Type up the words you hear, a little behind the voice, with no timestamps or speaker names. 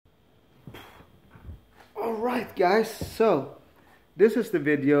Alright guys, so this is the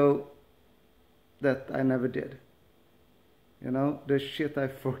video that I never did. You know, the shit I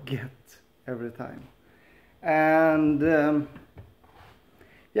forget every time. And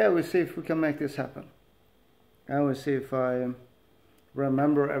yeah, we'll see if we can make this happen. And we'll see if I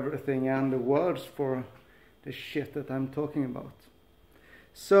remember everything and the words for the shit that I'm talking about.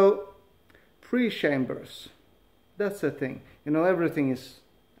 So, pre-chambers, that's the thing. You know, everything is,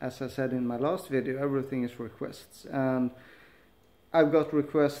 as I said in my last video, everything is requests. And I've got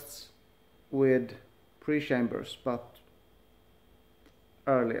requests with pre-chambers, but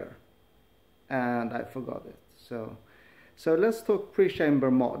earlier. And I forgot it. So let's talk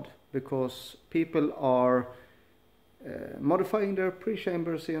pre-chamber mod, because people are modifying their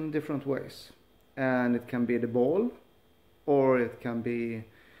pre-chambers in different ways. And it can be the ball, or it can be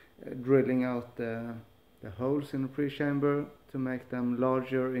drilling out the holes in the pre-chamber to make them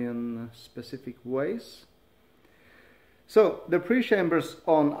larger in specific ways. So the pre-chambers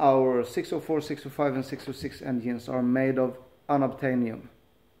on our 604, 605 and 606 engines are made of unobtainium.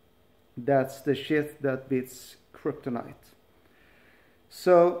 That's the shit that beats kryptonite.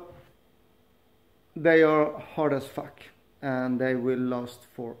 So they are hard as fuck and they will last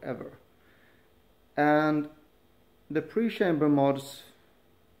forever. And the pre-chamber mods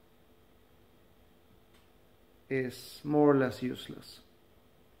is more or less useless.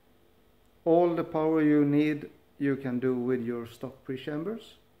 All the power you need you can do with your stock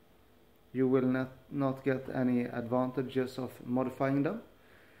pre-chambers. You will not get any advantages of modifying them,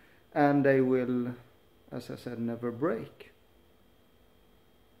 and they will, as I said, never break.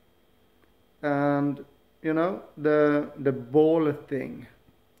 And you know, the ball thing,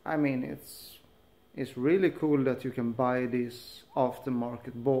 I mean, it's really cool that you can buy these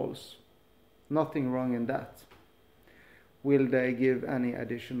aftermarket balls. Nothing wrong in that. Will they give any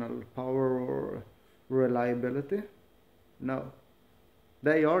additional power or reliability? No.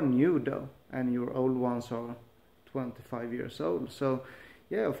 They are new though, and your old ones are 25 years old. So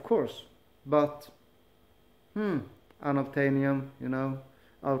yeah, of course. But unobtainium, you know,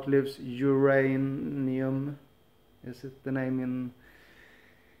 outlives uranium. Is it the name in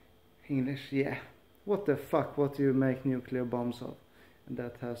English? Yeah. What the fuck? What do you make nuclear bombs of? And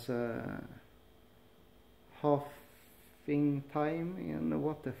that has a halving time in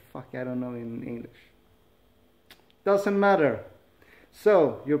what the fuck? I don't know in English. Doesn't matter.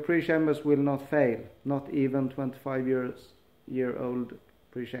 So your pre-chambers will not fail, not even 25-year-old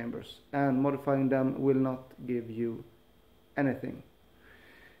pre-chambers, and modifying them will not give you anything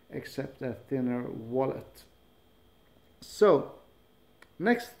except a thinner wallet. So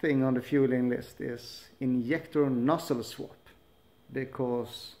next thing on the fueling list is injector nozzle swap,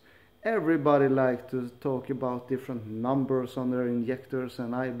 because everybody likes to talk about different numbers on their injectors,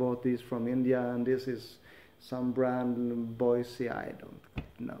 and I bought these from India and this is some brand Boise, I don't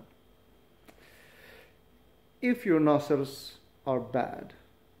know. If your nozzles are bad,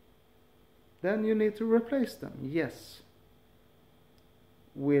 then you need to replace them, yes.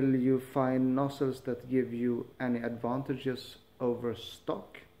 Will you find nozzles that give you any advantages over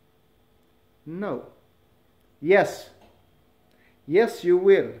stock? No. Yes. Yes, you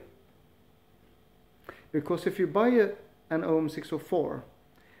will. Because if you buy an om604,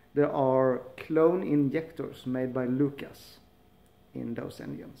 there are clone injectors made by Lucas in those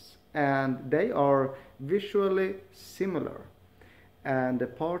engines. And they are visually similar. And the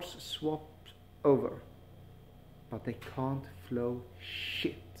parts swapped over. But they can't flow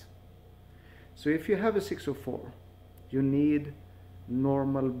shit. So if you have a 604, you need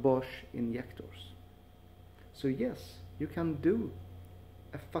normal Bosch injectors. So yes, you can do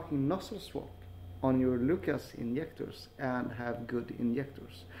a fucking nozzle swap on your Lucas injectors and have good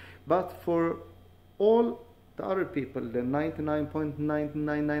injectors. But for all the other people, the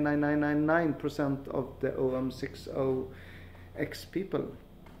 99.99999% of the om606 people,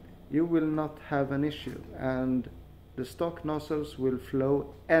 you will not have an issue, and the stock nozzles will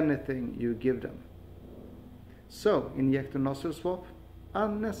flow anything you give them. So injector nozzle swap,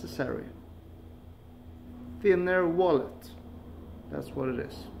 unnecessary. Thinner wallet, that's what it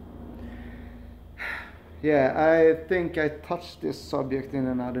is. Yeah, I think I touched this subject in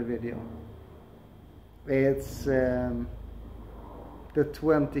another video. It's the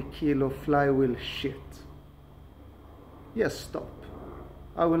 20 kilo flywheel shit. Yes, stop.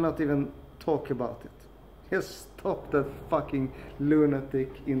 I will not even talk about it. Just stop that fucking lunatic,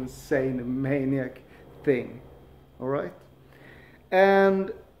 insane, maniac thing. Alright?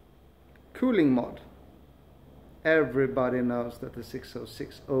 And cooling mod. Everybody knows that the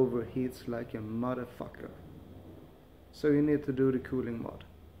 606 overheats like a motherfucker. So you need to do the cooling mod.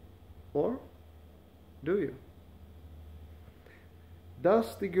 Or do you?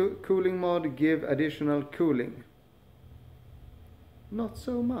 Does the cooling mod give additional cooling? Not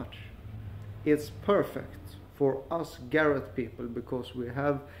so much. It's perfect for us Garrett people because we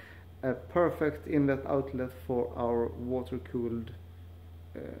have a perfect inlet outlet for our water-cooled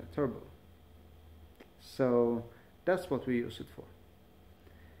turbo. So that's what we use it for.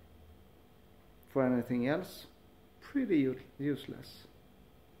 For anything else, pretty useless.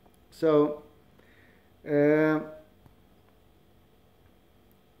 So there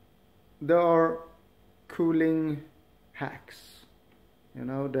are cooling hacks, you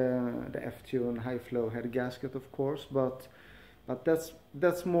know, the Ftune high flow head gasket, of course, but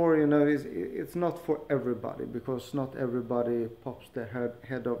that's more, you know, it's not for everybody because not everybody pops the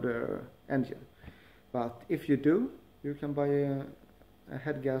head of their engine. But if you do, you can buy a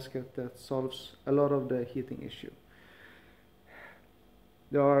head gasket that solves a lot of the heating issue.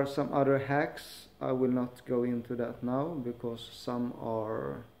 There are some other hacks. I will not go into that now because some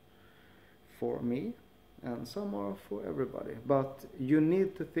are for me and some are for everybody. But you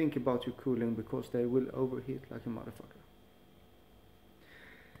need to think about your cooling because they will overheat like a motherfucker.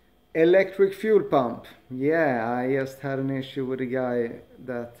 Electric fuel pump. Yeah, I just had an issue with a guy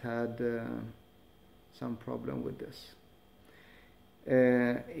that had some problem with this.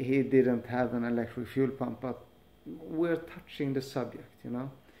 He didn't have an electric fuel pump, but we're touching the subject, you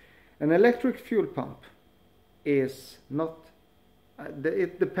know. An electric fuel pump is not,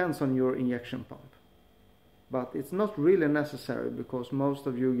 it depends on your injection pump, but it's not really necessary because most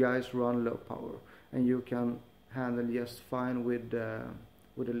of you guys run low power and you can handle just fine with a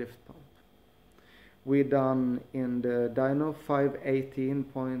lift pump. We done in the dyno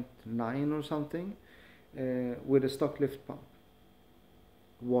 518.9 or something with a stock lift pump.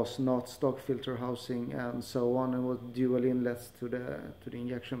 Was not stock filter housing and so on, and was dual inlets to the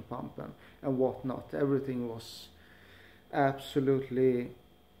injection pump and whatnot. Everything was absolutely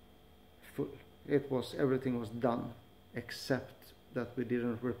full. Everything was done except that we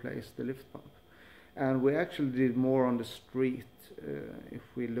didn't replace the lift pump, and we actually did more on the street if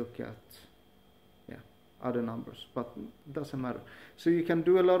we look at other numbers, but it doesn't matter. So you can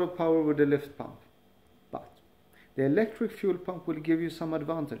do a lot of power with the lift pump. The electric fuel pump will give you some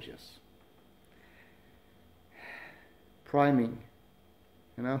advantages. Priming,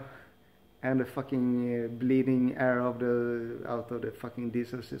 you know, and the fucking bleeding air out of the fucking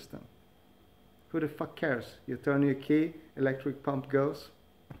diesel system. Who the fuck cares? You turn your key, electric pump goes,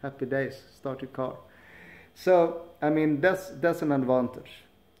 happy days, start your car. So, I mean, that's an advantage.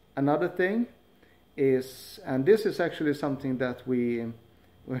 Another thing is, and this is actually something that we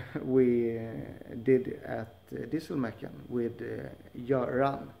did at Diesel Mechan with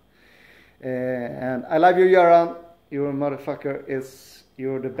Göran. And I love you, Göran. You're a motherfucker.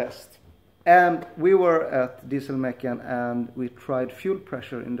 You're the best. And we were at Diesel Mechan and we tried fuel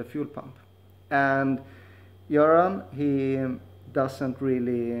pressure in the fuel pump. And Göran, he doesn't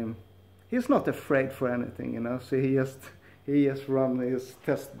really, he's not afraid for anything, you know. So he just run his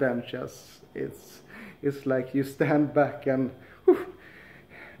test bench as it's like you stand back and whew,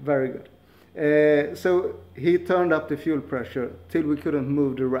 very good. So he turned up the fuel pressure till we couldn't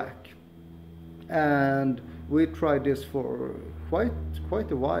move the rack, and we tried this for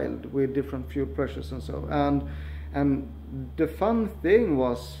quite a while with different fuel pressures and so. And the fun thing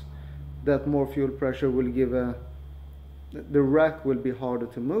was that more fuel pressure will give the rack will be harder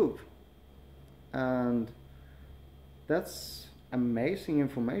to move, and that's amazing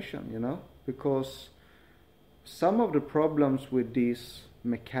information, you know, because some of the problems with these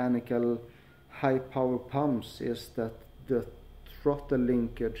mechanical high power pumps is that the throttle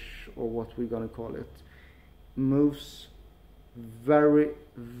linkage, or what we're going to call it, moves very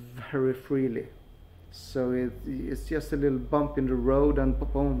freely. So it's just a little bump in the road and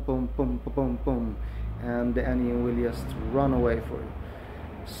boom, boom, boom, boom, boom, and the engine will just run away for you.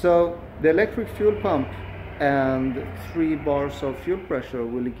 So the electric fuel pump and 3 bars of fuel pressure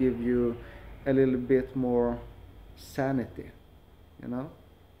will give you a little bit more sanity, you know.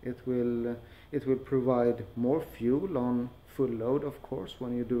 It will provide more fuel on full load, of course,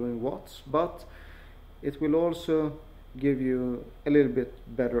 when you're doing watts, but it will also give you a little bit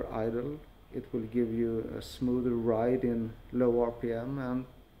better idle. It will give you a smoother ride in low RPM, and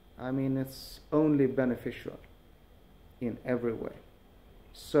I mean, it's only beneficial in every way.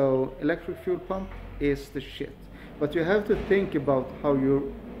 So electric fuel pump is the shit, but you have to think about how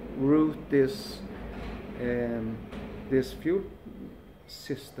you route this fuel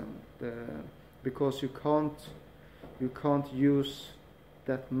system, because you can't use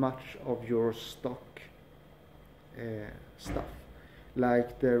that much of your stock stuff.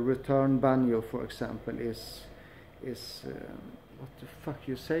 like the return banjo, for example, is what the fuck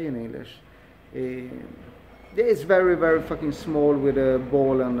you say in English? It's very, very fucking small with a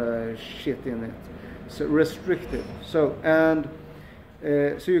ball and shit in it. So restricted. So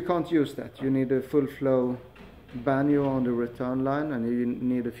so you can't use that. You need a full flow banjo on the return line, and you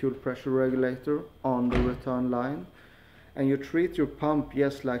need a fuel pressure regulator on the return line, and you treat your pump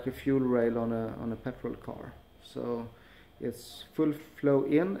just like a fuel rail on a petrol car. So it's full flow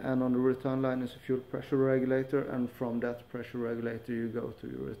in, and on the return line is a fuel pressure regulator, and from that pressure regulator you go to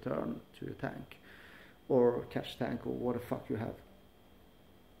your return to your tank or catch tank or what the fuck you have.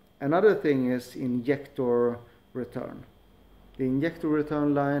 Another thing is injector return. The injector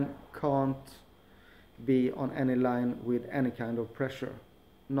return line can't be on any line with any kind of pressure,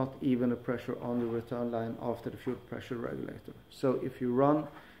 not even a pressure on the return line after the fuel pressure regulator. So if you run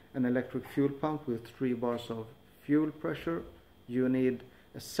an electric fuel pump with 3 bars of fuel pressure, you need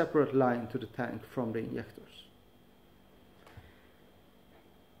a separate line to the tank from the injectors.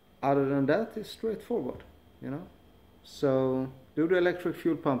 Other than that, it's straightforward, you know. So do the electric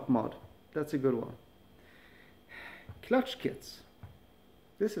fuel pump mod. That's a good one. Clutch kits.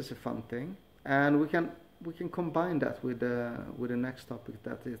 This is a fun thing, and we can combine that with the next topic,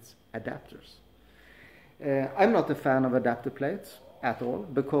 that is adapters. I'm not a fan of adapter plates at all,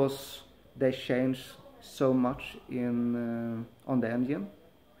 because they change so much on the engine.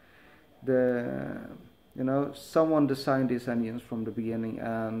 Someone designed these engines from the beginning,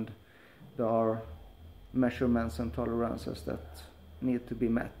 and there are measurements and tolerances that need to be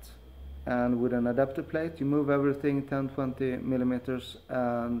met. And with an adapter plate, you move everything 10-20 millimeters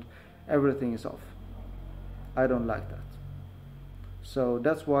and everything is off. I don't like that. So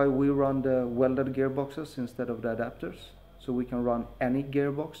that's why we run the welded gearboxes instead of the adapters, so we can run any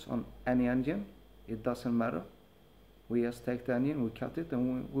gearbox on any engine. It doesn't matter. We just take the engine, we cut it,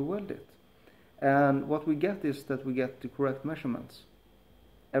 and we weld it. And what we get is that we get the correct measurements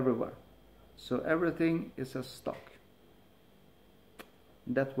everywhere. So everything is as stock.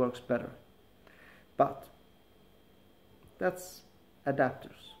 That works better. But that's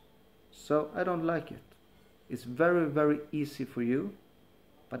adapters. So I don't like it. It's very, very easy for you,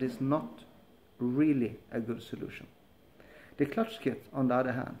 but it's not really a good solution. The clutch kit, on the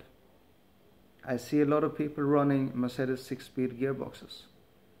other hand, I see a lot of people running Mercedes 6-speed gearboxes,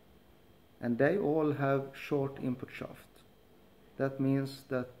 and they all have short input shaft. That means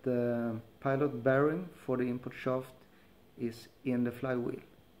that the pilot bearing for the input shaft is in the flywheel.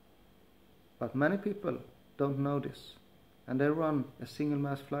 But many people don't know this, and they run a single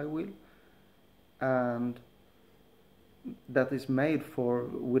mass flywheel, and that is made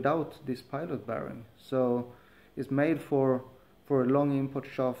without this pilot bearing. So it's made for a long input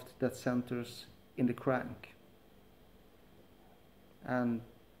shaft that centers in the crank, and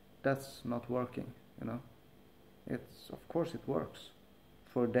that's not working, you know. Of course it works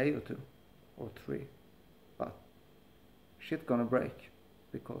for a day or 2 or 3, but shit gonna break,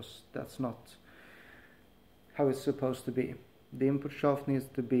 because that's not how it's supposed to be. The input shaft needs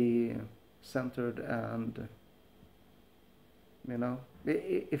to be centered, and you know,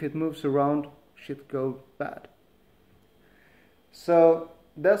 if it moves around, shit go bad. So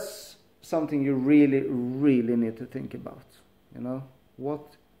that's something you really, really need to think about. You know,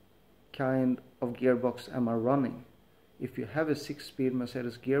 what kind of gearbox am I running? If you have a 6-speed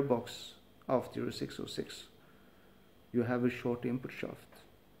Mercedes gearbox after your 606, you have a short input shaft.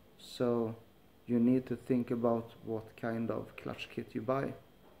 So you need to think about what kind of clutch kit you buy.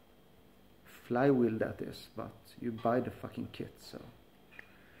 Flywheel, that is, but you buy the fucking kit. So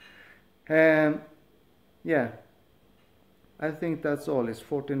yeah, I think that's all. It's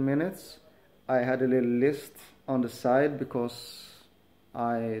 14 minutes. I had a little list on the side because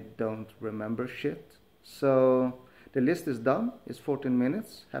I don't remember shit. So the list is done. It's 14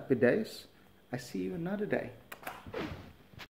 minutes. Happy days. I see you another day.